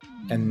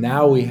And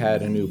now we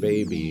had a new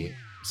baby,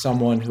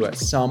 someone who at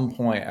some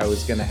point I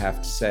was going to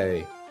have to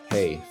say,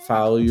 hey,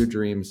 follow your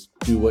dreams,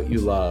 do what you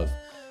love.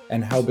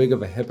 And how big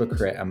of a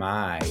hypocrite am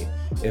I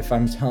if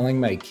I'm telling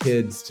my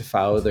kids to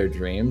follow their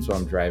dreams while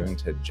I'm driving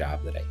to a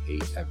job that I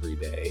hate every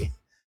day?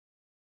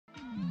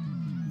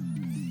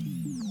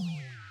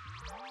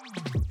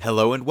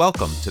 Hello and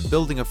welcome to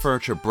Building a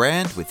Furniture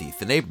Brand with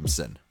Ethan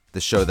Abramson,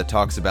 the show that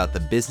talks about the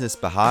business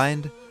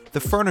behind the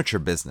furniture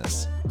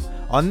business.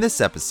 On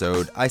this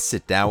episode, I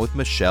sit down with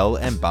Michele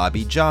and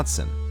Bobby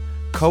Johnson,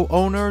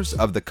 co-owners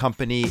of the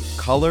company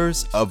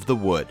Colors of the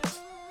Wood.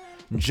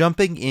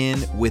 Jumping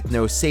in with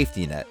no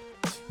safety net,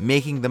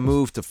 making the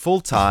move to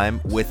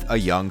full-time with a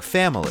young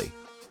family,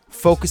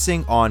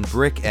 focusing on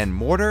brick and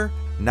mortar,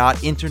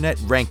 not internet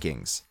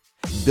rankings,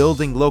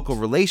 building local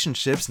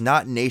relationships,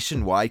 not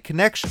nationwide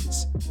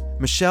connections.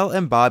 Michele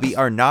and Bobby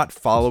are not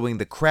following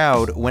the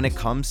crowd when it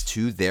comes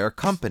to their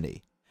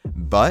company,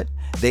 but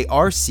they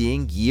are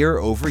seeing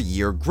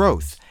year-over-year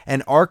growth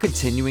and are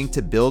continuing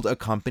to build a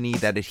company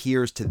that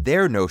adheres to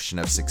their notion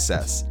of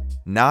success,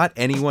 not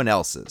anyone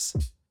else's.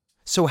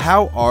 So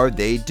how are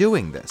they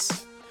doing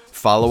this?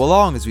 Follow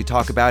along as we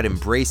talk about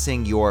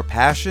embracing your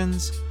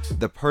passions,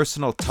 the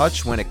personal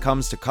touch when it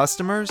comes to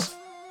customers,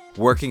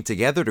 working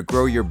together to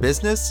grow your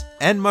business,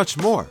 and much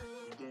more.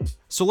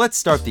 So let's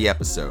start the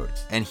episode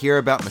and hear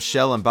about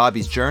Michele and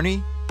Bobby's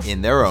journey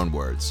in their own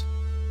words.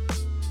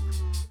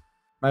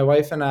 My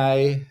wife and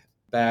I,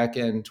 back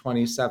in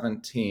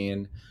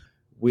 2017,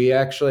 we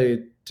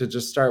actually, to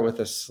just start with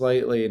a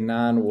slightly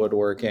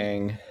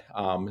non-woodworking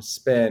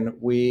spin,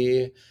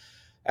 we,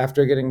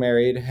 after getting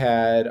married,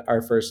 had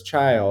our first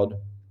child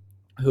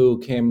who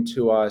came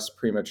to us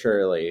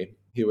prematurely.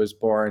 He was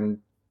born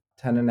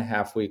 10 and a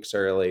half weeks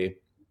early.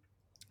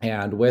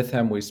 And with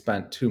him, we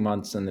spent 2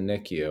 months in the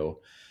NICU.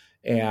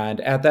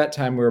 And at that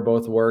time, we were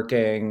both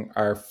working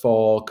our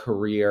full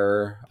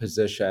career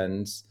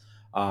positions.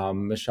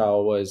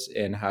 Michele was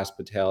in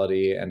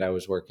hospitality and I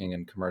was working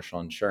in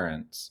commercial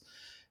insurance.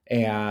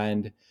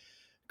 And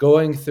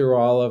going through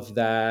all of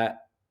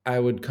that, I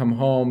would come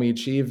home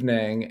each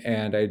evening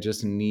and I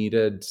just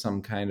needed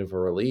some kind of a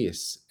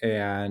release.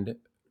 And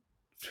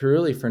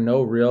truly, for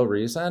no real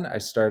reason, I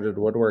started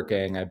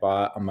woodworking. I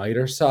bought a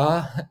miter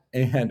saw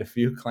and a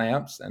few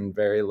clamps and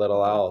very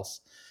little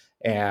else.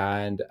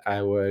 And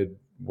I would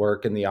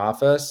work in the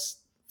office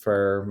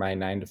for my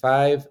 9 to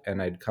 5,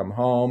 and I'd come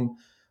home.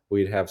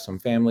 We'd have some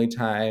family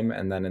time.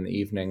 And then in the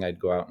evening, I'd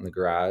go out in the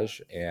garage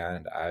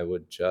and I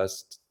would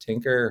just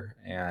tinker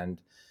and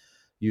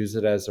use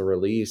it as a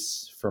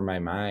release for my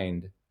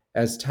mind.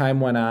 As time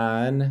went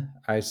on,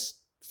 I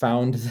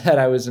found that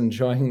I was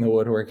enjoying the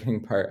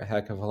woodworking part a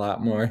heck of a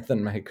lot more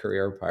than my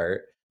career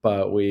part.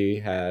 But we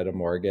had a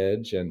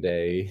mortgage and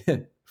a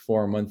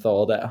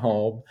 4-month-old at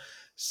home.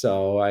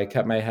 So I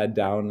kept my head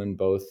down in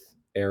both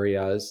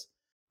areas.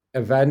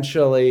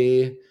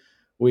 Eventually,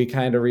 we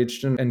kind of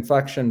reached an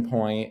inflection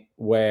point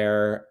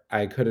where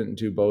I couldn't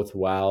do both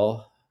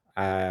well.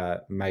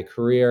 My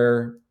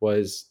career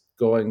was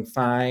going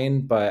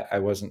fine, but I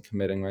wasn't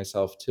committing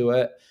myself to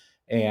it.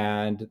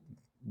 And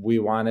we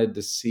wanted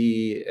to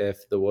see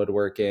if the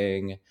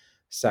woodworking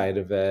side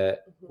of it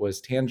was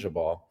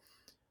tangible.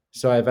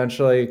 So I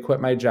eventually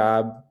quit my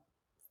job,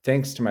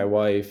 thanks to my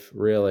wife,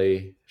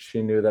 really.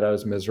 She knew that I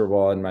was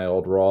miserable in my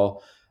old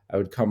role. I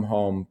would come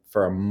home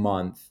for a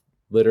month,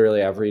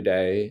 literally every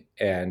day,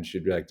 and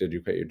she'd be like, "Did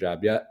you quit your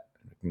job yet?"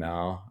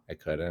 No, I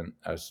couldn't.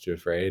 I was too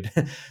afraid.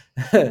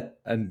 And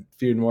a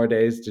few more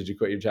days, "Did you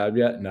quit your job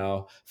yet?"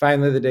 No.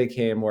 Finally, the day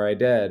came where I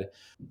did.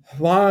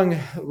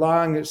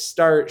 Long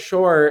start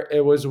short,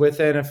 it was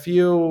within a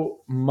few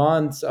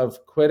months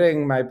of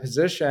quitting my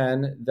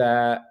position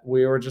that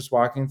we were just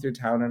walking through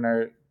town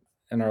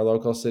in our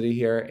local city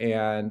here,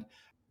 and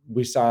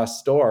we saw a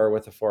store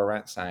with a for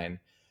rent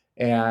sign.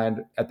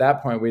 And at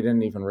that point, we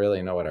didn't even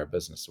really know what our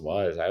business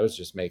was. I was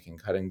just making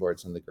cutting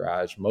boards in the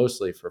garage,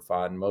 mostly for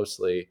fun,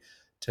 mostly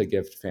to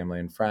give to family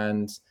and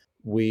friends.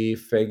 We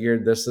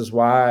figured this is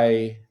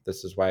why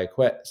I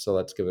quit. So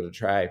let's give it a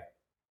try.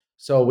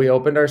 So we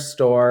opened our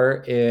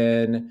store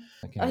in,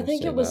 I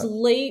think it was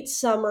late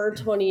summer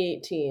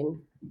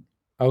 2018.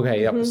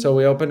 Okay, yep. So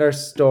we opened our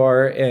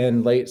store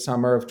in late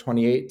summer of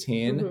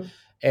 2018,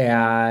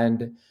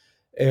 and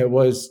it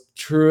was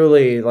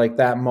truly like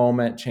that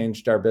moment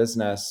changed our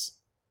business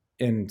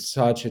in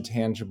such a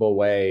tangible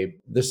way.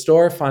 The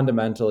store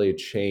fundamentally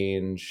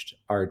changed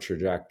our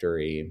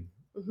trajectory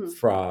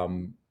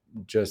from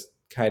just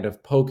kind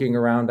of poking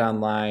around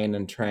online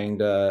and trying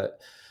to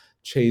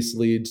chase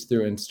leads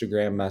through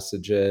Instagram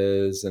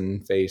messages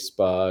and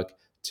Facebook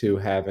to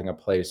having a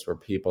place where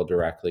people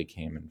directly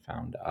came and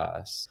found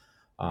us.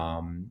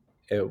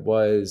 It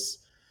was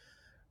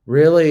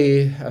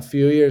really a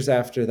few years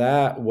after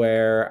that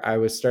where I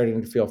was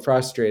starting to feel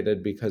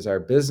frustrated because our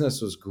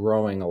business was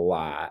growing a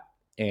lot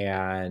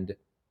and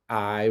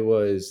I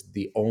was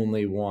the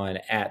only one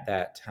at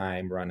that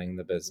time running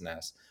the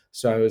business.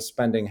 So I was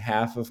spending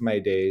half of my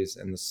days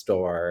in the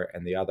store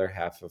and the other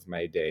half of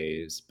my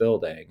days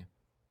building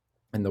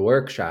in the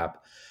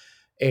workshop.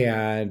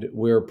 And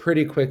we were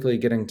pretty quickly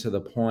getting to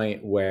the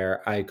point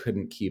where I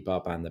couldn't keep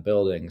up on the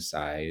building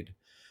side.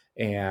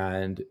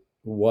 And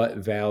what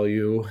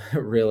value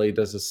really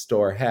does a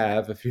store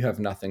have if you have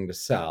nothing to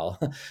sell?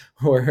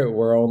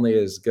 We're only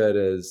as good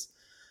as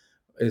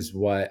is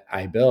what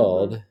I Mhm.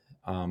 build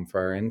for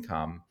our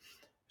income.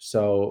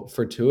 So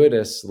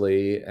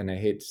fortuitously, and I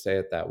hate to say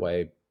it that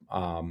way,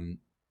 um,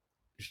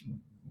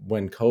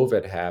 when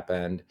COVID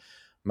happened,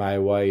 my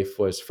wife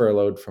was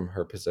furloughed from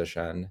her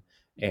position.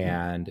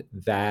 And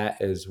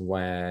that is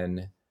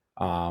when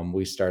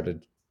we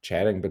started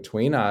chatting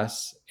between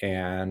us.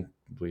 And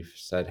we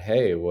said,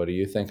 hey, what do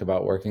you think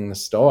about working the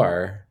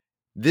store?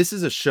 This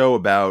is a show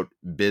about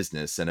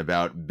business and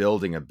about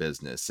building a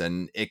business,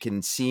 and it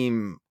can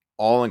seem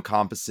all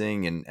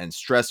encompassing and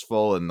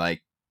stressful and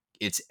like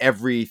it's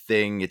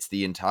everything, it's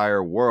the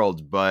entire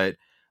world. But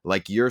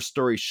like your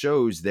story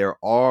shows, there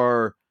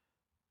are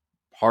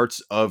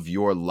parts of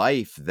your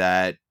life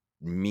that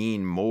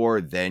mean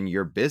more than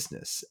your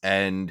business.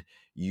 And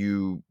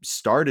you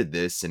started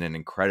this in an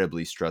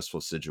incredibly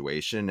stressful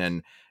situation,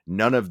 and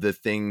none of the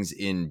things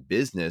in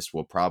business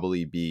will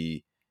probably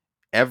be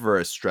ever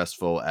as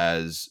stressful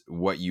as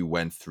what you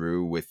went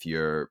through with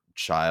your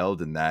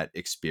child and that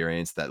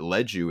experience that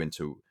led you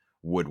into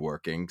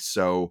woodworking.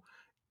 So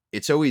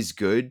it's always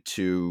good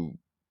to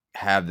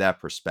have that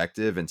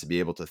perspective and to be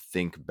able to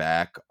think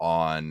back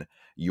on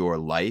your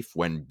life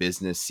when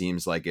business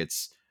seems like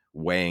it's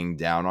weighing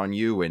down on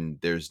you and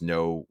there's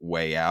no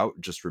way out.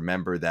 Just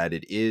remember that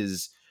it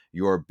is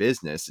your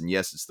business. And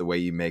yes, it's the way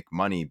you make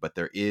money, but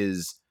there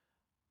is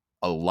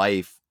a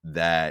life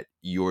that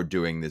you're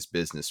doing this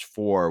business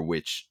for,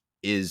 which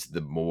is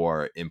the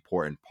more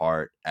important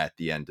part at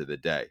the end of the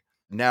day.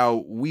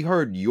 Now, we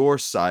heard your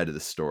side of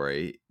the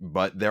story,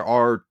 but there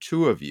are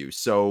two of you.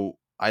 So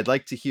I'd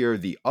like to hear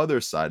the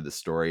other side of the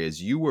story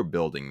as you were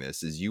building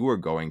this, as you were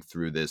going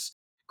through this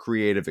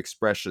creative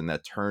expression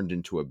that turned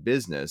into a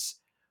business.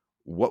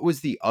 What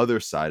was the other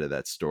side of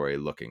that story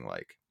looking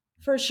like?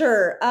 For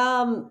sure.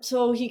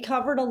 So he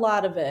covered a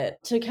lot of it.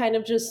 To kind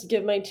of just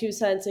give my 2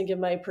 cents and give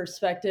my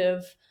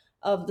perspective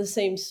of the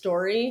same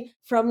story.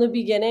 From the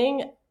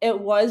beginning,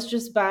 it was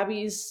just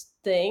Bobby's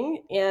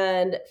thing.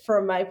 And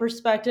from my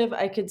perspective,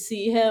 I could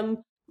see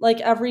him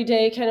like every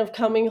day kind of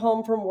coming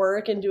home from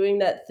work and doing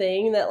that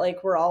thing that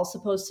like we're all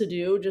supposed to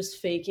do, just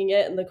faking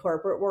it in the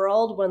corporate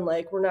world when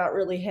like we're not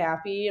really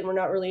happy and we're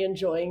not really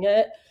enjoying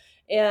it,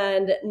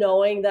 and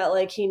knowing that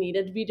like he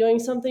needed to be doing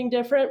something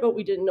different, but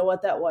we didn't know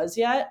what that was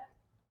yet.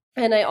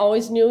 And I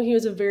always knew he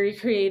was a very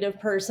creative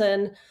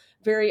person,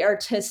 very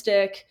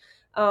artistic.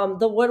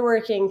 The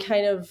woodworking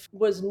kind of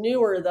was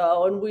newer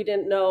though, and we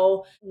didn't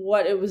know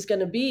what it was going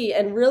to be.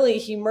 And really,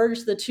 he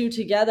merged the two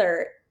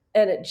together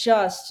and it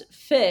just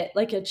fit,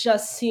 like it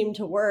just seemed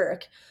to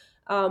work.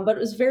 But it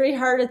was very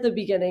hard at the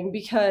beginning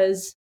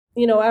because,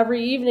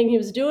 every evening he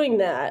was doing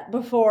that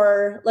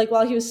before, like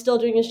while he was still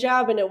doing his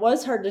job. And it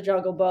was hard to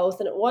juggle both.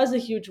 And it was a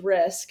huge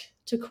risk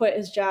to quit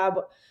his job,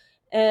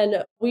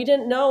 and we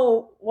didn't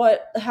know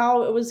what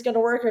how it was going to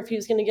work or if he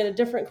was going to get a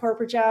different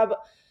corporate job.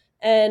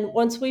 And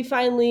once we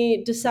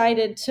finally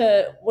decided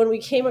to, when we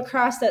came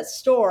across that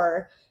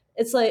store,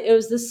 it's like it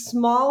was this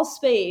small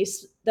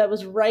space that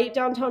was right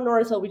downtown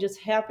Northville. We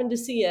just happened to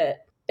see it.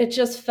 It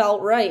just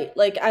felt right.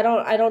 Like I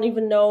don't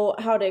even know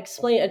how to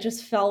explain it. It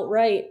just felt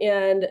right.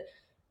 And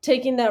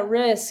taking that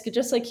risk,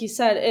 just like he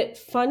said, it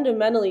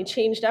fundamentally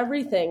changed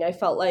everything, I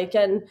felt like.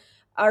 And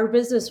our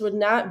business would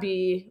not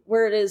be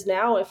where it is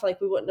now if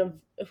we wouldn't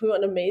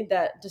have made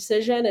that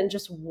decision and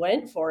just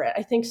went for it.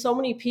 I think so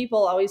many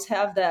people always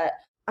have that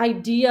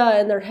idea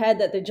in their head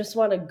that they just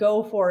want to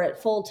go for it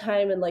full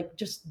time and like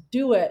just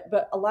do it,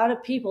 but a lot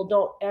of people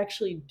don't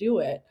actually do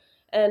it.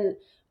 And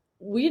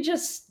we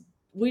just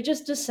we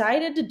just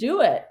decided to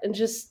do it. And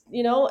just,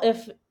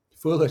 if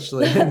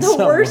Foolishly, in the some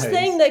worst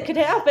thing ways. that could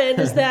happen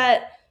is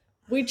that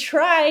we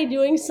try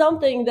doing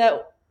something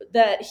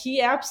that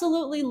he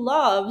absolutely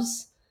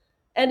loves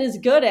and is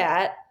good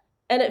at,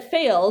 and it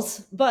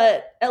fails,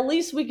 but at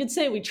least we could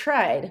say we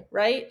tried,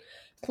 right?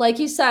 Like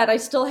he said, I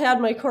still had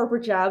my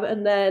corporate job,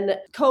 and then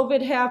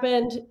COVID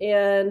happened,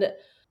 and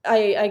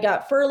I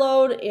got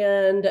furloughed.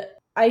 And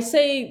I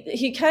say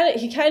he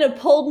kind of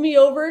pulled me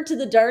over to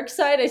the dark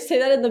side. I say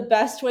that in the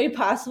best way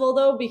possible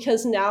though,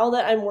 because now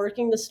that I'm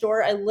working the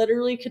store, I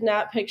literally could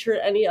not picture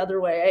it any other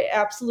way. I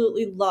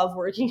absolutely love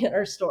working at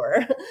our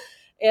store.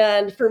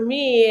 And for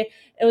me,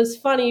 it was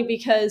funny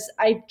because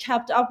I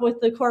kept up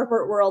with the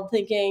corporate world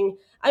thinking,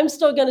 I'm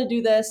still going to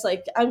do this.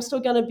 Like, I'm still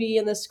going to be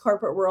in this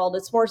corporate world.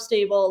 It's more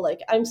stable.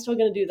 Like, I'm still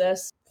going to do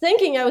this.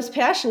 Thinking I was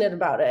passionate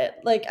about it.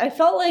 Like, I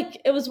felt like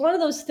it was one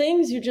of those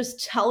things you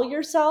just tell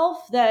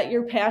yourself that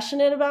you're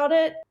passionate about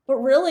it. But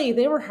really,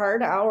 they were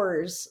hard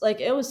hours.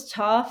 Like, it was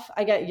tough.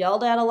 I got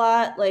yelled at a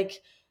lot.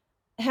 Like,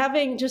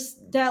 having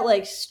just that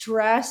like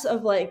stress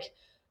of like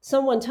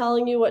someone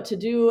telling you what to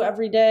do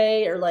every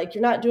day, or like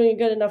you're not doing a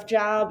good enough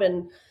job,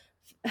 and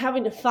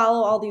having to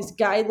follow all these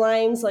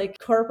guidelines, like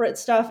corporate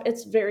stuff,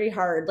 it's very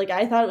hard. Like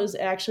I thought it was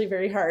actually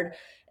very hard.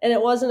 And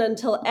it wasn't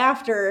until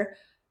after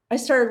I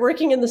started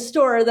working in the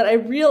store that I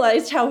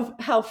realized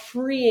how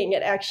freeing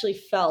it actually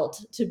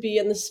felt to be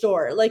in the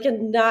store, like,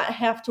 and not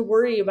have to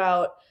worry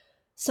about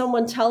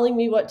someone telling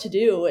me what to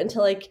do, and to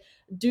like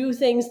do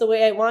things the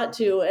way I want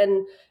to.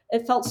 And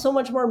it felt so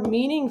much more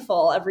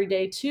meaningful every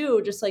day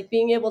too, just like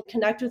being able to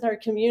connect with our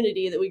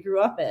community that we grew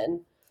up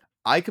in.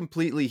 I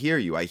completely hear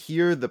you. I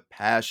hear the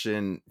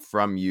passion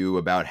from you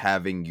about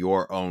having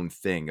your own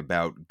thing,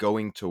 about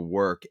going to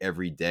work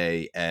every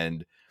day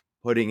and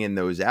putting in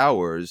those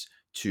hours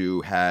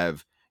to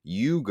have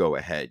you go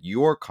ahead,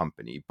 your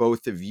company,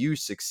 both of you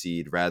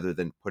succeed rather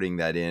than putting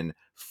that in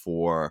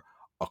for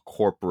a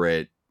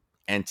corporate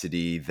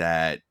entity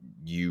that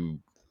you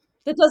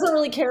That doesn't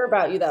really care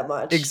about you that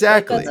much. Like, that's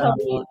exactly. how No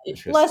we,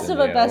 interest less in of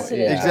a you. vested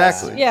interest. Yeah.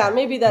 Exactly. Yeah,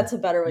 maybe that's a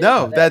better way to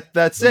No, put it.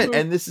 that's it. Mhm.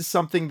 And this is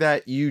something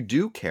that you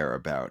do care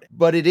about.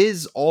 But it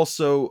is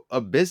also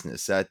a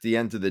business at the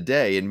end of the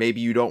day. And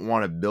maybe you don't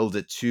want to build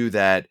it to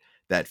that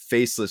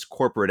faceless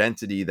corporate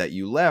entity that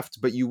you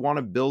left, but you want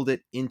to build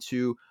it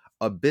into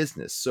a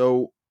business.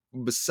 So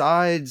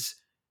besides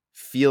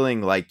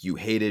feeling like you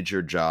hated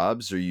your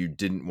jobs or you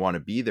didn't want to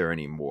be there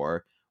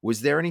anymore,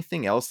 was there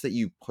anything else that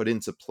you put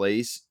into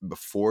place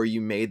before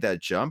you made that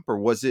jump? Or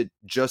was it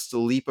just a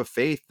leap of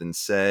faith and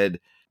said,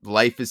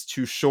 life is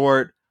too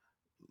short,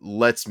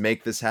 let's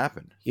make this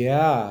happen?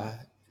 Yeah.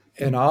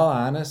 In all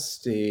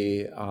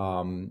honesty,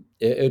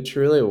 it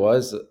truly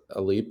was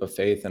a leap of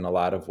faith in a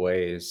lot of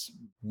ways.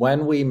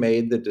 When we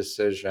made the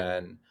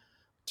decision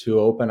to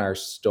open our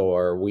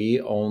store, we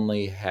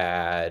only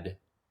had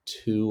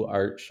two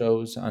art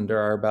shows under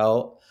our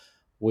belt.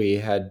 We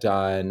had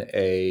done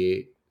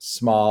a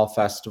small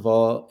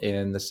festival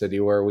in the city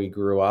where we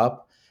grew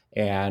up,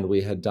 and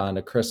we had done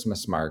a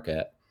Christmas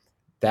market.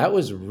 That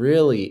was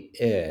really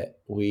it.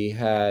 We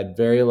had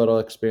very little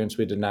experience.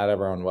 We did not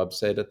have our own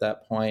website at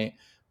that point.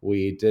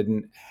 We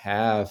didn't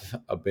have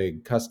a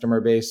big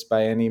customer base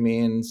by any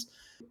means.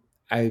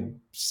 I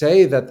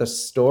say that the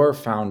store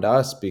found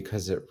us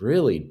because it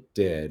really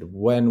did.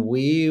 When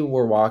we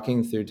were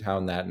walking through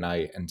town that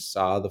night and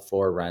saw the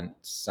for rent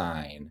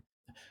sign,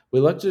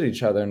 we looked at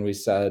each other and we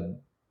said,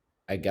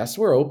 I guess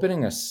we're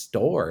opening a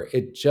store.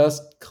 It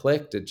just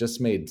clicked. It just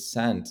made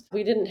sense.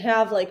 We didn't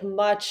have like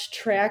much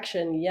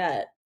traction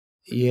yet.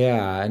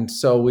 Yeah, and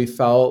so we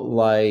felt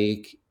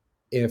like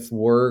if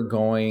we're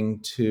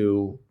going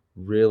to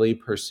really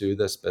pursue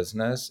this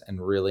business and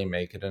really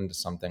make it into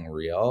something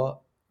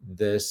real,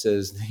 this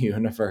is the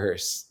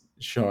universe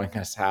showing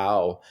us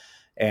how.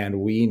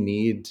 And we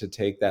need to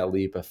take that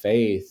leap of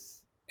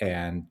faith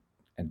and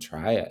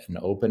try it and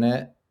open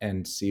it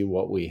and see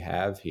what we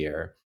have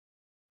here.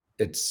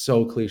 It's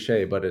so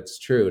cliche, but it's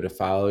true to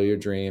follow your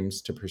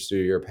dreams, to pursue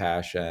your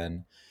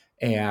passion.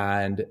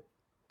 And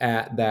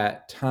at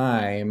that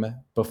time,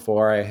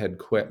 before I had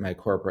quit my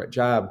corporate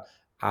job,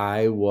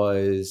 I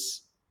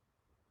was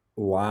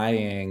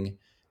lying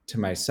to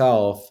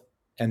myself.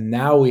 And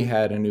now we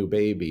had a new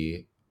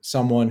baby,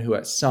 someone who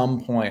at some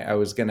point I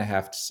was going to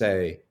have to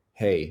say,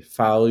 hey,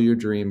 follow your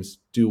dreams,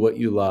 do what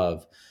you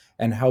love.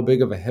 And how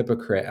big of a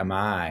hypocrite am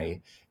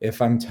I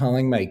if I'm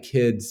telling my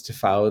kids to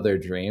follow their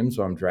dreams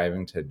while I'm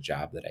driving to a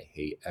job that I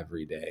hate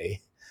every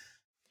day?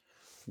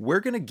 We're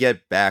going to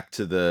get back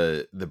to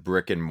the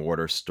brick and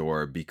mortar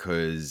store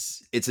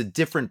because it's a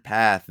different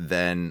path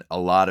than a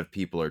lot of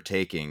people are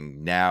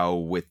taking now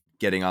with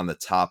getting on the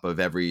top of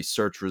every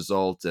search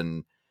result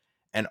and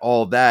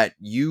all that.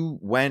 You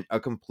went a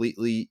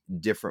completely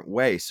different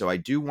way. So I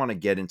do want to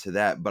get into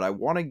that, but I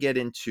want to get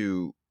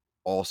into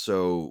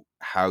also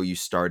how you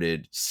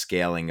started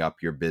scaling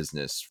up your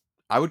business.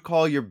 I would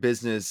call your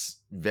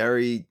business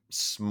very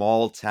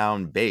small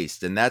town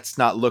based, and that's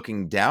not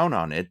looking down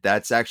on it.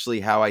 That's actually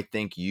how I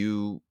think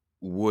you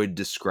would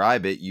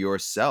describe it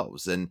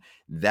yourselves. And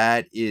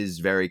that is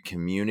very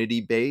community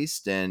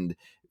based, and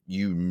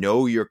you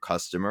know your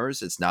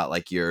customers. It's not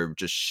like you're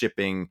just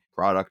shipping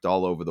product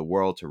all over the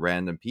world to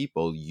random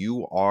people.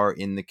 You are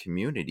in the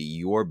community.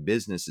 Your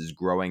business is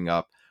growing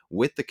up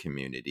with the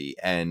community,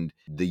 and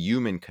the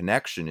human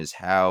connection is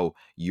how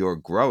you're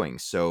growing.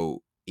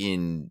 So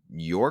in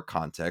your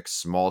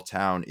context, small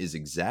town is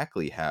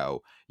exactly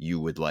how you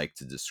would like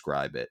to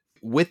describe it.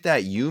 With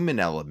that human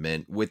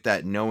element, with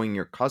that knowing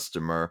your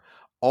customer,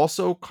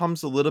 also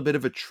comes a little bit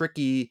of a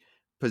tricky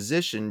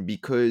position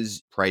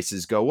because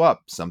prices go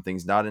up,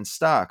 something's not in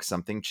stock,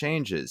 something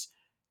changes.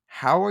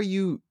 How are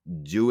you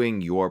doing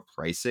your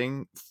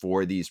pricing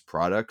for these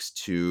products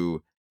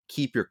to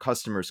keep your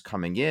customers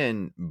coming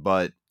in,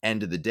 but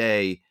end of the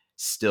day,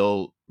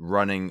 still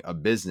running a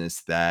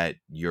business that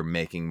you're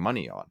making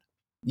money on?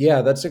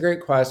 Yeah, that's a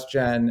great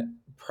question.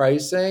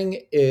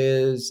 Pricing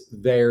is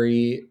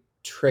very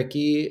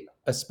tricky,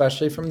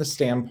 especially from the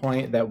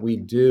standpoint that we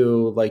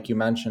do, like you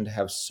mentioned,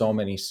 have so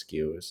many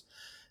SKUs,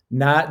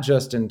 not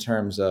just in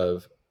terms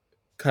of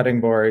cutting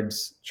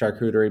boards,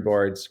 charcuterie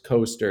boards,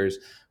 coasters.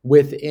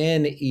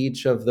 Within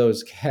each of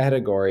those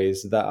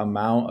categories, the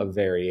amount of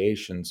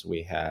variations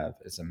we have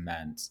is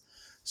immense.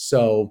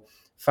 So,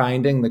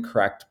 finding the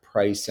correct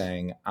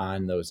pricing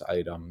on those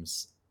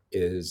items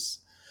is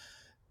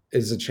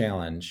is a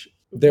challenge.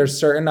 There's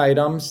certain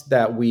items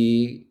that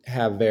we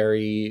have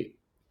very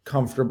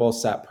comfortable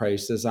set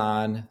prices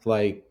on,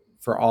 like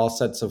for all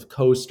sets of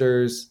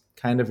coasters,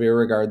 kind of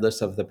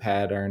irregardless of the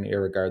pattern,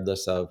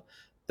 irregardless of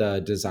the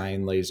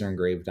design laser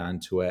engraved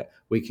onto it.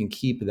 We can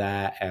keep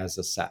that as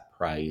a set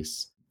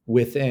price.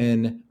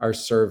 Within our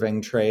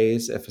serving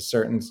trays, if a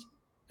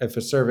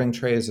serving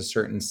tray is a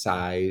certain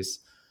size,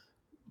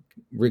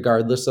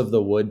 regardless of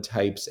the wood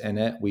types in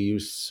it, we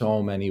use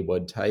so many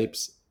wood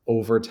types.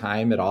 Over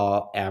time, it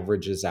all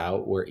averages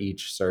out where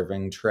each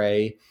serving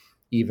tray,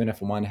 even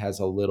if one has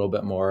a little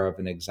bit more of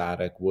an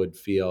exotic wood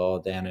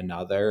feel than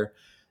another,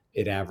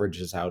 it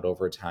averages out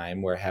over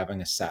time. Where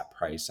having a set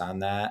price on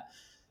that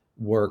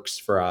works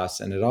for us.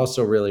 And it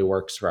also really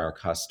works for our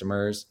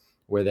customers,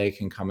 where they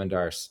can come into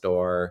our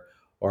store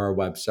or our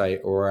website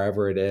or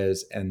wherever it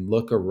is and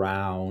look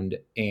around,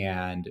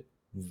 and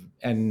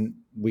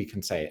we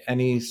can say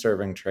any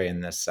serving tray in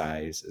this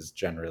size is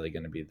generally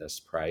going to be this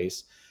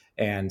price.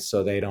 And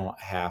so they don't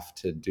have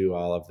to do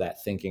all of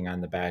that thinking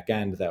on the back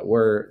end that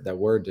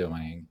we're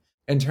doing.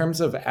 In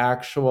terms of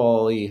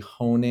actually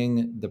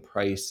honing the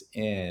price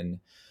in,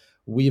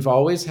 we've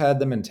always had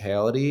the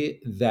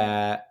mentality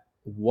that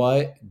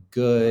what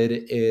good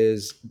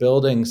is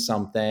building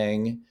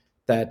something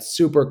that's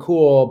super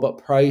cool but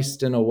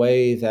priced in a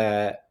way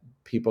that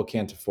people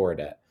can't afford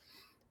it.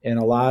 In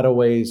a lot of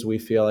ways, we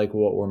feel like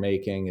what we're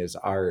making is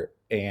art,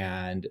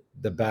 and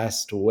the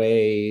best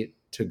way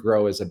to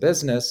grow as a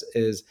business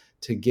is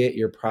to get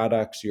your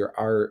products, your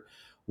art,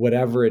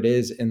 whatever it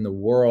is in the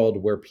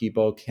world where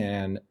people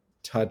can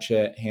touch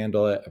it,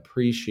 handle it,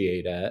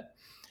 appreciate it.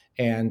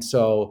 And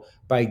so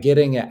by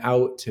getting it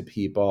out to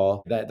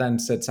people, that then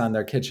sits on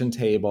their kitchen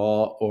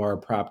table or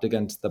propped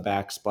against the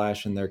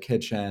backsplash in their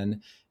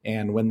kitchen.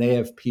 And when they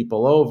have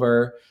people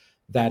over,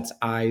 that's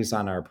eyes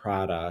on our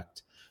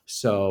product.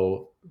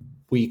 So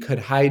we could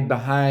hide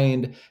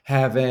behind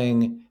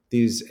having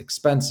these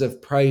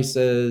expensive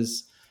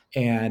prices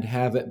and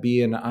have it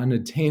be an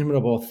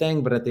unattainable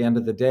thing. But at the end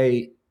of the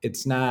day,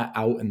 it's not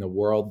out in the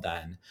world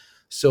then.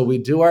 So we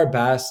do our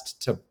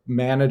best to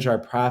manage our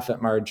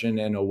profit margin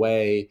in a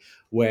way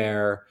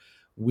where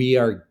we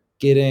are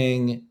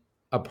getting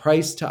a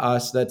price to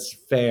us that's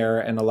fair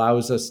and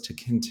allows us to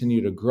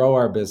continue to grow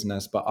our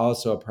business, but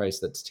also a price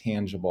that's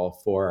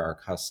tangible for our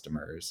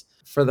customers.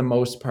 For the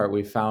most part,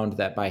 we found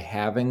that by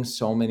having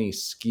so many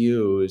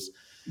SKUs,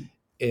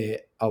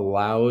 it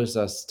allows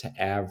us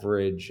to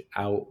average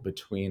out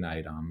between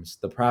items.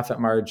 The profit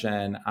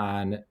margin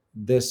on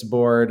this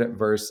board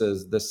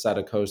versus this set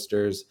of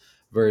coasters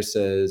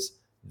versus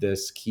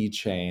this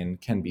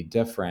keychain can be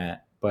different.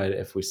 But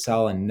if we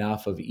sell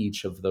enough of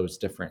each of those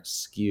different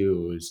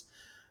SKUs,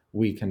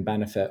 we can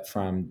benefit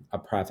from a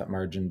profit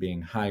margin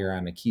being higher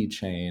on a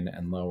keychain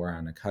and lower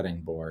on a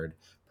cutting board,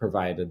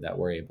 provided that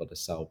we're able to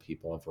sell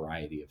people a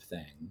variety of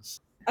things.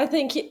 I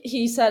think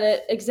he said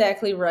it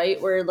exactly right,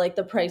 where like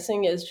the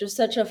pricing is just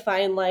such a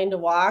fine line to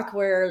walk,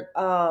 where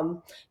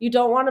you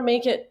don't want to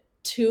make it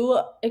too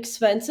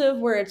expensive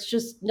where it's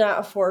just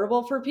not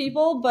affordable for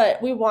people,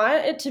 but we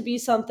want it to be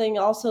something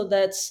also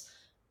that's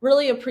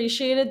really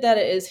appreciated, that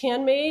it is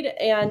handmade.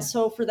 And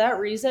so for that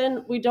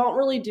reason, we don't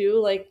really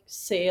do like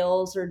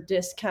sales or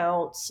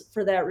discounts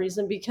for that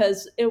reason,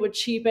 because it would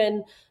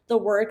cheapen the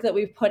work that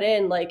we've put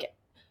in, like,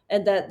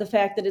 and that the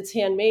fact that it's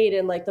handmade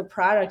and like the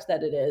product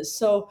that it is.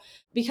 So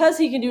because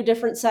he can do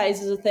different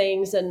sizes of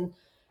things and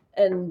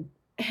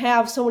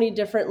have so many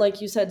different, like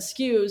you said,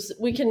 SKUs,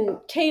 we can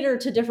cater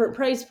to different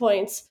price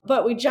points,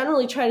 but we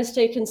generally try to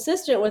stay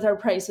consistent with our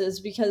prices,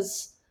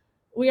 because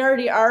we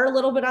already are a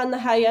little bit on the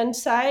high end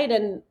side,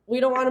 and we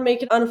don't want to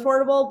make it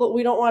unaffordable, but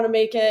we don't want to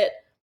make it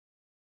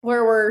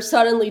where we're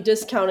suddenly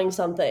discounting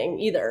something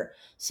either.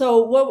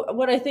 So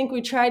what I think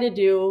we try to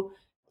do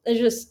is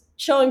just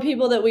showing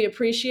people that we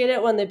appreciate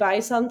it when they buy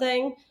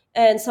something,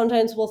 and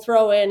sometimes we'll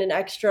throw in an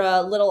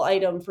extra little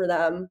item for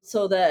them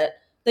so that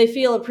they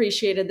feel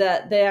appreciated,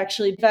 that they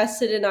actually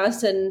invested in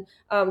us and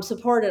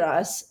supported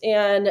us.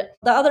 And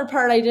the other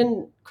part I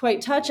didn't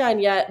quite touch on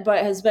yet,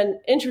 but has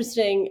been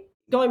interesting,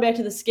 going back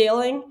to the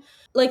scaling,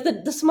 like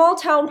the small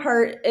town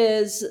part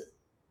is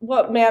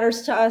what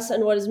matters to us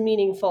and what is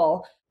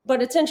meaningful.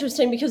 But it's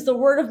interesting because the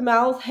word of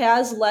mouth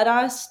has led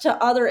us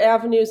to other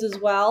avenues as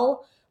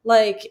well.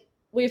 Like,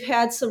 we've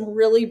had some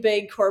really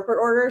big corporate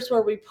orders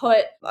where we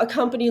put a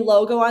company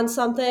logo on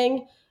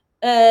something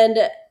and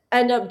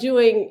end up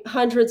doing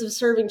hundreds of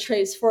serving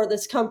trays for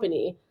this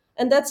company.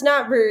 And that's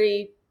not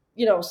very,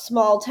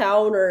 small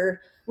town,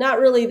 or not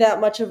really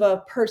that much of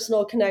a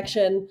personal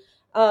connection.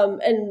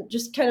 And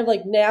just kind of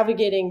like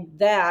navigating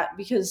that,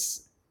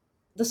 because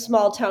the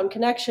small town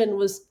connection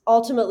was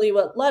ultimately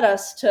what led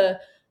us to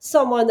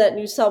someone that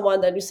knew someone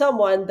that knew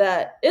someone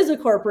that is a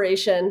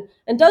corporation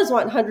and does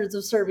want hundreds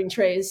of serving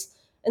trays.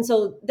 And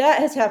so that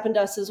has happened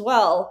to us as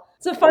well.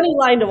 It's a funny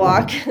line to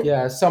walk.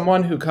 Yeah,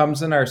 someone who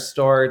comes in our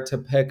store to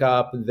pick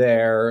up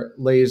their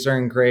laser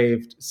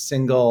engraved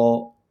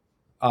single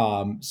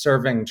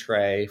serving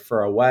tray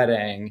for a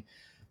wedding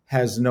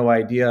has no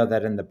idea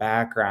that in the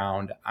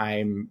background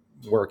I'm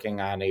working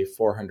on a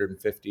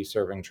 450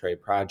 serving tray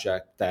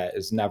project that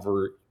is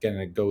never going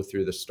to go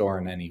through the store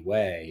in any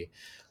way.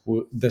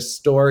 The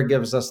store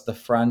gives us the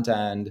front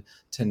end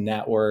to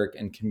network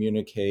and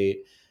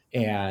communicate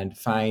and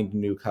find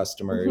new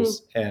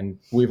customers. And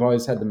we've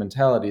always had the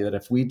mentality that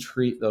if we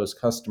treat those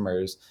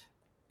customers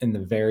in the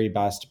very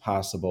best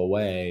possible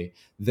way,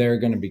 they're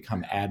going to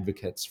become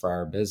advocates for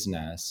our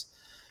business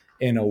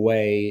in a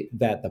way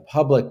that the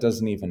public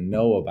doesn't even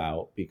know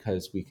about,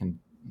 because we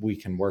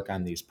can work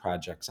on these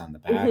projects on the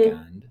back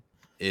end.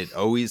 It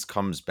always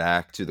comes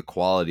back to the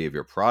quality of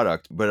your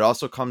product, but it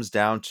also comes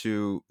down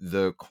to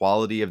the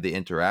quality of the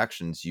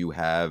interactions you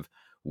have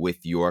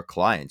with your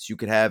clients. You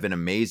could have an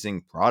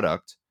amazing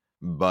product,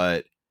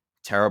 but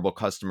terrible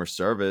customer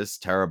service,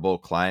 terrible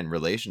client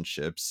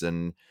relationships,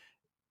 and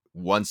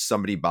once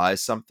somebody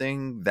buys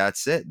something,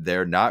 that's it.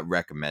 They're not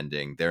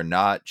recommending, they're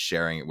not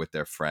sharing it with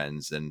their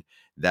friends, and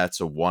that's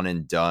a one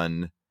and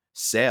done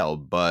sale.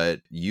 But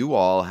you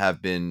all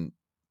have been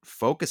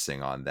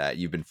focusing on that.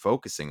 You've been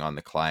focusing on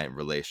the client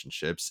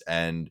relationships,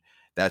 and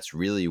that's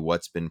really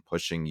what's been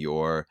pushing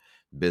your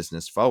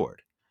business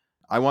forward.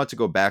 I want to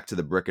go back to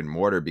the brick and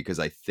mortar because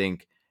I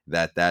think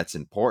that that's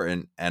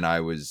important. And I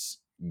was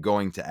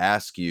going to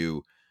ask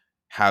you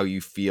how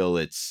you feel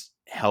it's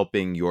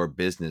helping your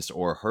business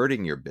or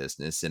hurting your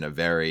business in a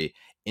very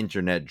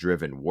internet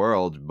driven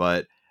world.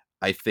 But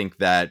I think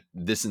that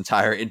this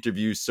entire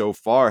interview so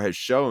far has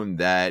shown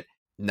that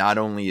not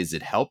only is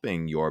it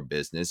helping your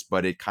business,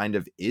 but it kind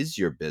of is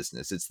your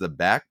business. It's the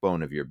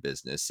backbone of your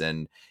business.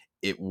 And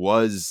it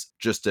was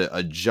just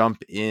a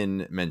jump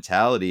in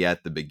mentality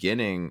at the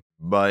beginning,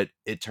 but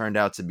it turned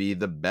out to be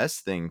the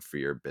best thing for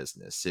your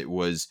business. It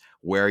was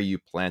where you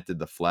planted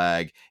the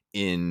flag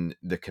in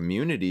the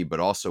community, but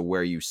also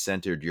where you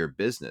centered your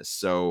business.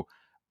 So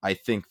I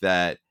think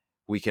that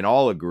we can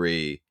all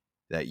agree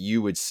that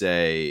you would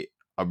say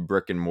a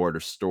brick and mortar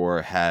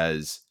store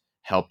has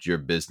helped your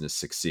business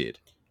succeed.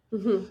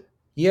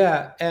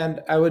 Yeah,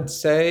 and I would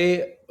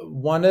say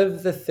one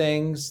of the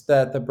things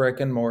that the brick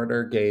and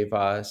mortar gave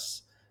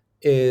us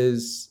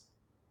is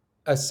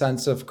a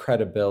sense of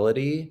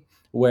credibility,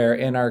 where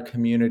in our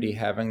community,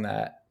 having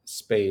that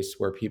space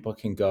where people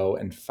can go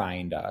and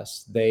find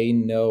us, they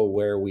know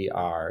where we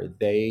are.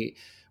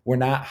 We're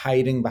not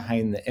hiding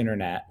behind the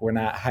internet, we're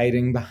not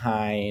hiding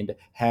behind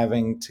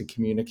having to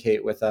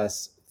communicate with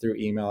us through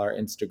email or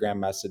Instagram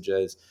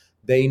messages.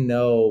 They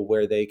know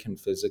where they can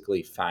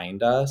physically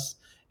find us,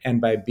 and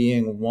by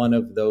being one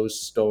of those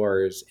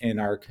stores in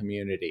our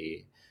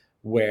community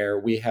where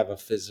we have a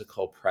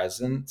physical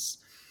presence,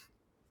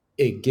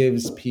 it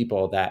gives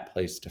people that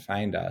place to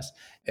find us.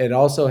 It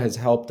also has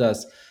helped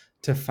us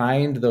to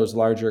find those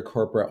larger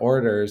corporate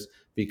orders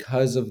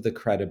because of the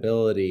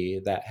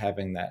credibility that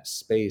having that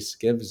space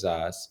gives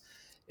us.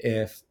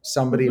 If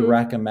somebody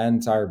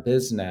recommends our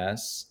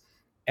business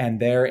and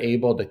they're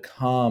able to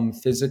come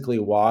physically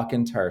walk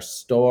into our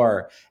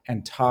store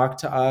and talk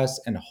to us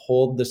and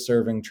hold the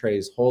serving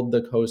trays, hold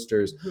the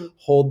coasters,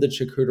 hold the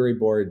charcuterie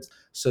boards,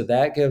 so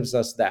that gives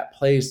us that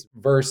place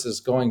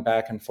versus going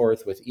back and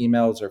forth with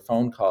emails or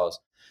phone calls.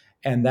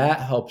 And that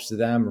helps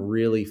them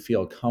really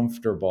feel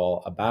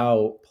comfortable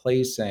about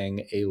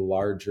placing a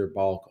larger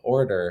bulk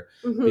order,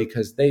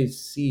 because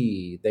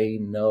they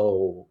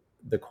know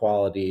the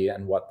quality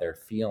and what they're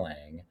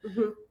feeling.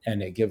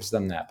 And it gives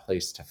them that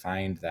place to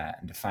find that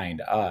and to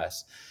find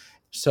us.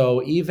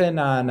 So even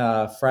on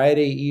a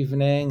Friday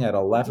evening at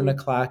 11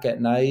 o'clock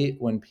at night,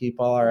 when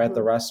people are at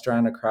the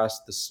restaurant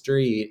across the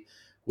street,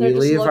 They're we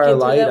just leave our looking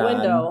through light that on.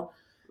 window.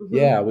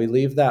 Yeah, we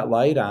leave that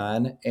light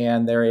on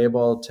and they're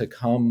able to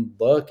come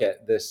look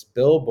at this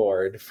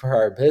billboard for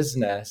our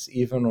business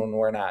even when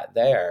we're not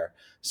there.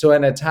 So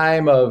in a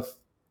time of,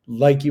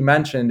 like you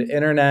mentioned,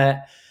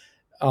 internet,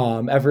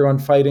 everyone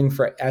fighting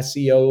for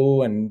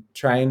SEO and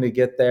trying to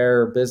get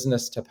their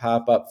business to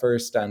pop up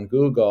first on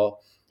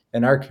Google.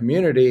 In our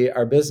community,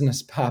 our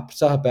business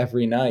pops up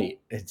every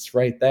night. It's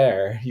right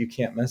there. You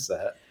can't miss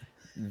it.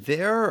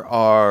 There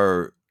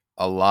are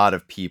a lot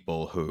of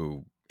people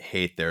who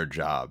hate their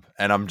job.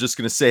 And I'm just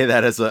going to say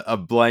that as a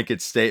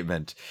blanket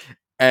statement.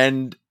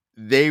 And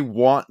they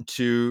want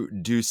to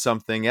do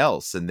something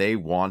else and they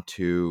want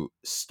to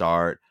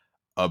start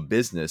a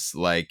business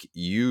like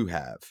you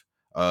have,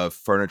 a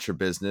furniture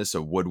business,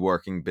 a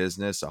woodworking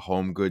business, a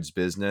home goods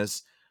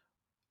business.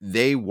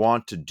 They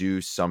want to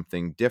do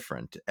something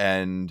different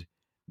and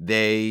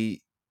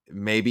they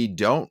maybe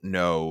don't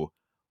know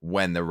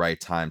when the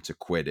right time to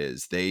quit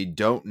is. They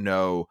don't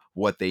know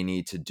what they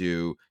need to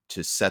do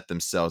to set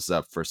themselves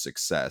up for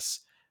success.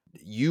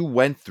 You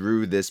went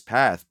through this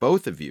path,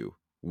 both of you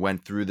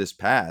went through this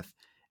path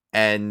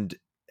and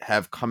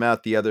have come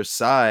out the other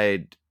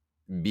side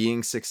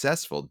being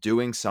successful,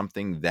 doing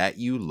something that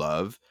you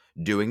love,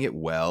 doing it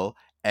well,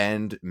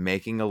 and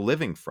making a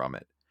living from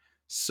it.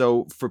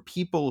 So, for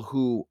people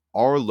who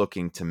are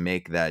looking to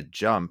make that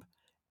jump,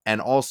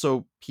 and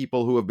also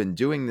people who have been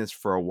doing this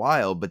for a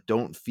while but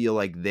don't feel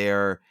like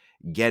they're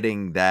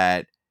getting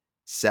that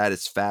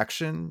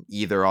satisfaction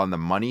either on the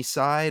money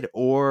side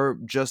or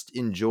just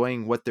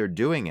enjoying what they're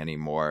doing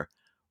anymore,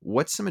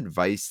 What's some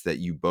advice that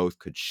you both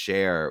could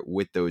share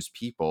with those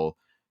people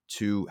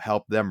to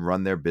help them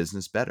run their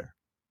business better?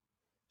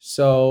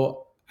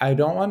 So I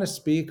don't want to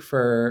speak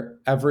for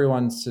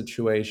everyone's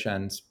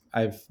situations.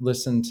 I've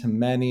listened to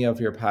many of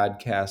your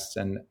podcasts,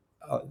 and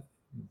uh,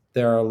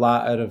 there are a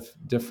lot of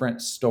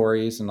different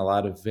stories and a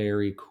lot of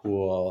very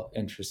cool,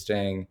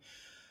 interesting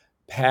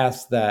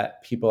paths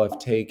that people have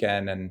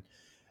taken. And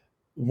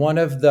one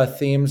of the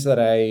themes that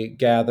I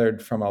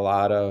gathered from a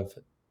lot of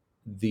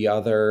the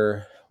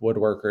other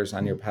woodworkers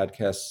on your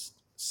podcast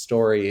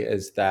story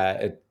is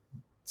that it's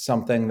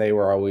something they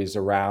were always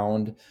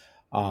around,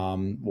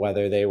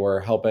 whether they were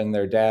helping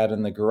their dad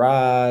in the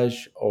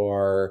garage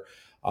or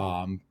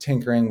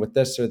tinkering with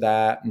this or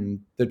that.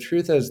 And the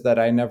truth is that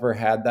I never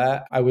had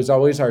that. I was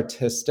always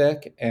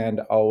artistic and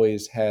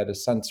always had a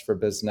sense for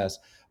business,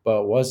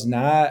 but was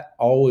not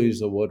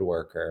always a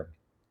woodworker.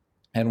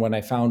 And when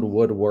I found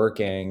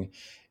woodworking,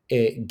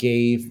 it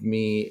gave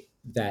me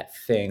that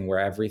thing where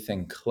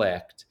everything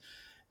clicked.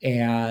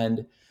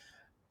 And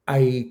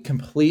I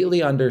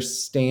completely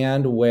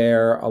understand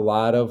where a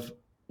lot of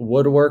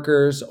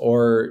woodworkers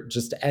or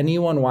just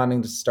anyone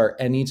wanting to start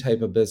any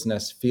type of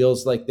business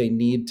feels like they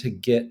need to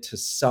get to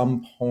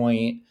some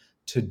point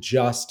to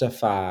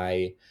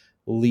justify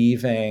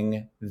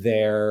leaving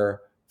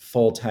their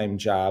full-time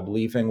job,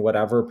 leaving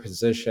whatever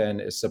position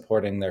is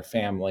supporting their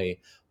family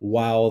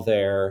while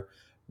they're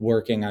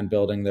working on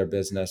building their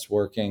business,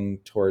 working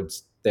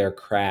towards their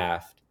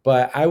craft.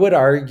 But I would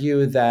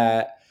argue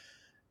that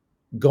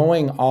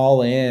going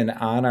all in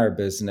on our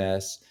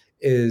business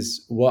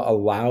is what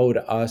allowed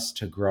us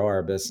to grow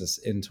our business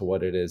into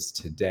what it is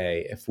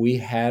today. If we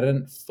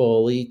hadn't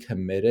fully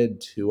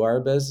committed to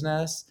our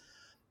business,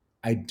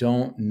 I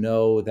don't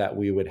know that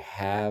we would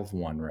have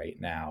one right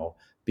now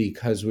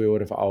because we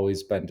would have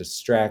always been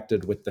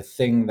distracted with the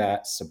thing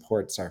that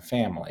supports our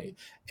family.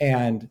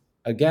 And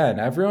again,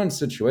 everyone's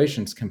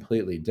situation is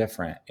completely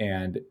different,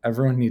 and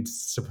everyone needs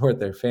to support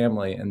their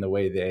family in the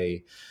way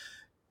they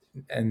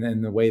and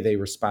in the way they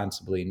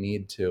responsibly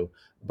need to.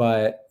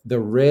 But the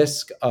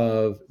risk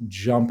of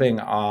jumping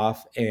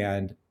off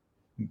and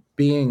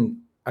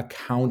being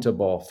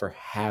accountable for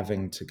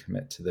having to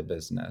commit to the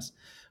business.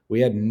 We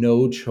had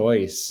no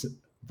choice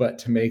but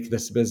to make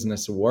this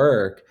business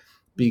work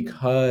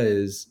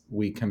because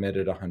we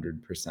committed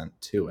 100%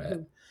 to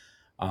it.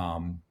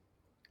 Um,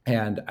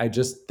 and I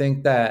just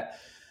think that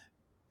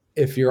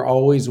if you're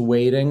always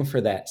waiting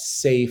for that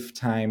safe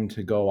time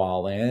to go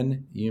all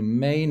in, you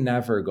may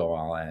never go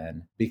all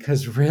in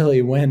because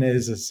really, when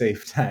is a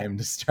safe time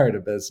to start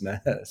a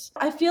business?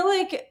 I feel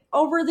like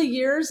over the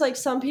years, like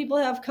some people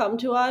have come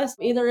to us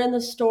either in the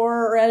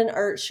store or at an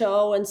art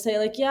show and say,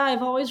 like, yeah,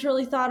 I've always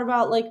really thought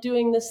about like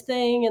doing this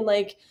thing and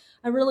like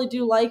I really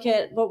do like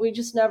it, but we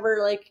just never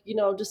like,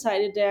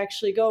 decided to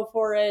actually go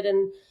for it.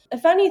 And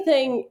if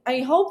anything, I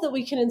hope that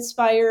we can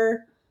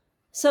inspire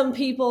some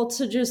people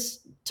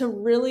to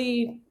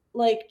really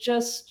like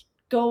just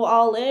go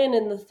all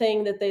in the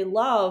thing that they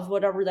love,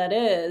 whatever that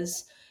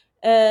is.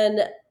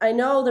 And I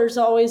know there's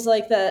always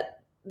like that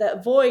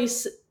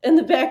voice in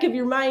the back of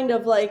your mind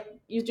of like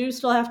you do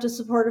still have to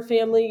support a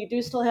family, you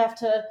do still have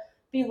to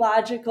be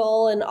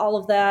logical and all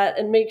of that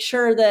and make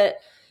sure that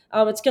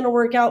it's going to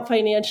work out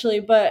financially.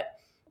 But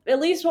at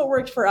least what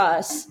worked for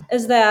us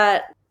is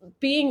that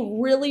being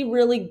really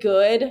really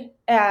good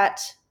at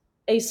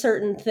a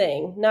certain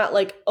thing, not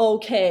like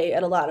okay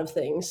at a lot of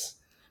things.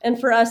 And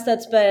for us,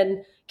 that's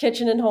been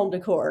kitchen and home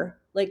decor,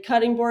 like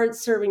cutting boards,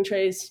 serving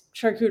trays,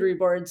 charcuterie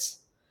boards.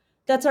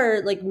 That's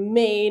our like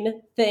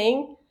main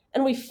thing.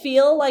 And we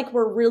feel like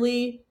we're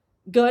really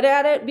good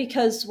at it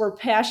because we're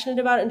passionate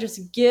about it and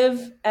just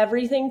give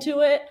everything to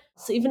it.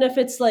 So even if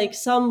it's like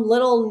some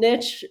little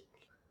niche,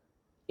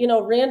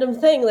 random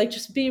thing, like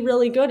just be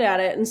really good at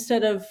it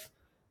instead of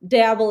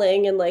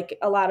dabbling in like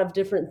a lot of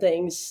different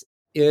things.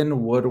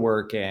 In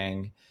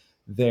woodworking,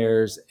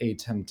 there's a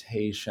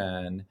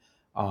temptation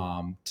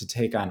to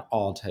take on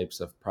all types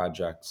of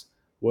projects.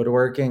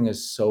 Woodworking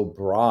is so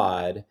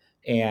broad,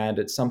 and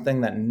it's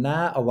something that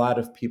not a lot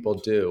of people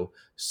do.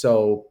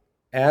 So,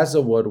 as a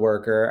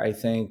woodworker, I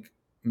think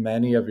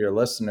many of your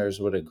listeners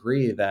would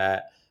agree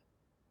that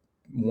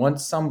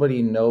once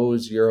somebody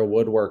knows you're a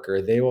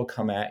woodworker, they will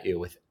come at you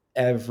with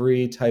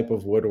every type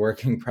of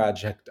woodworking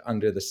project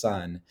under the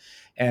sun.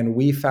 And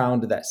we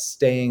found that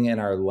staying in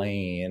our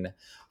lane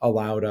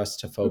allowed us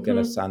to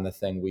focus Mm-hmm. on the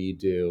thing we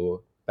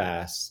do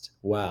best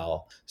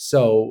well.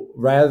 So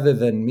rather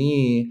than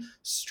me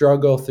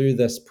struggle through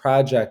this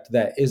project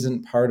that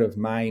isn't part of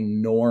my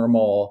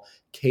normal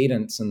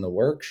cadence in the Mm-hmm.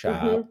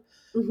 workshop,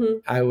 Mm-hmm.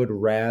 I would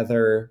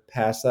rather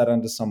pass that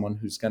on to someone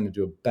who's going to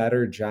do a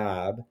better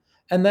job.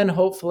 And then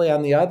hopefully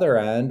on the other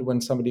end, when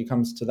somebody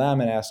comes to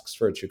them and asks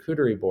for a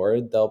charcuterie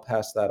board, they'll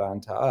pass that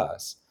on to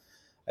us.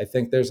 I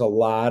think there's a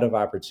lot of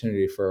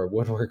opportunity for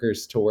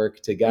woodworkers to work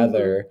Mm-hmm.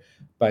 together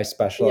by Yeah.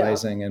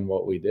 specializing in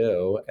what we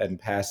do and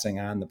passing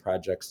on the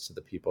projects to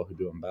the people who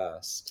do them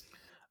best.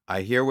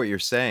 I hear what you're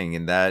saying,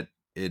 and that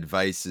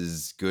advice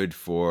is good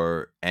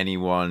for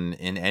anyone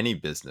in any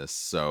business.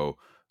 So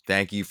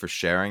Thank you for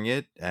sharing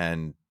it,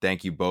 and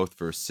thank you both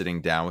for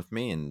sitting down with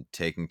me and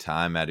taking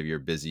time out of your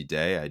busy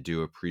day. I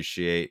do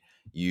appreciate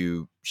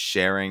you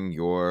sharing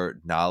your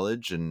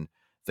knowledge and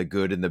the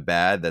good and the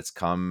bad that's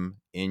come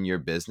in your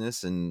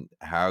business, and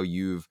how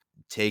you've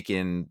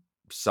taken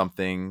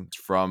something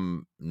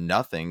from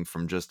nothing,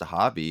 from just a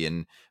hobby,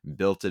 and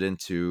built it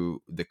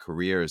into the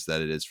careers that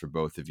it is for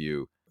both of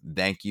you.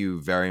 Thank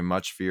you very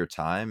much for your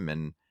time,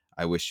 and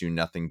I wish you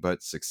nothing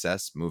but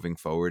success moving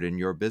forward in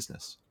your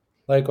business.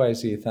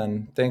 Likewise,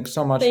 Ethan. Thanks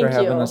so much for Thank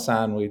having us you.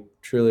 on. We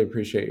truly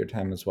appreciate your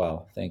time as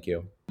well. Thank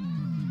you.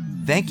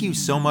 Thank you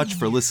so much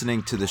for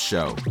listening to the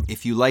show.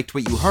 If you liked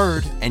what you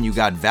heard and you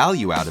got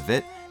value out of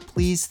it,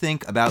 please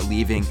think about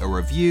leaving a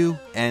review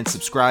and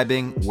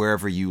subscribing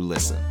wherever you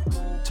listen.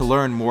 To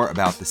learn more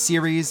about the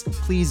series,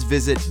 please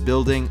visit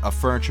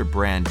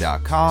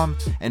buildingafurniturebrand.com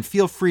and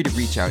feel free to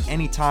reach out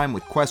anytime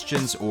with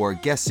questions or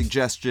guest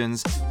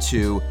suggestions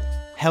to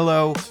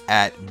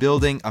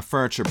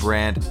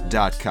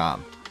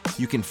hello@buildingafurniturebrand.com.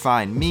 You can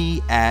find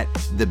me at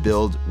The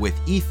Build with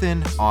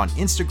Ethan on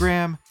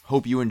Instagram.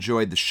 Hope you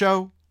enjoyed the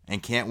show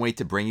and can't wait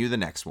to bring you the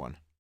next one.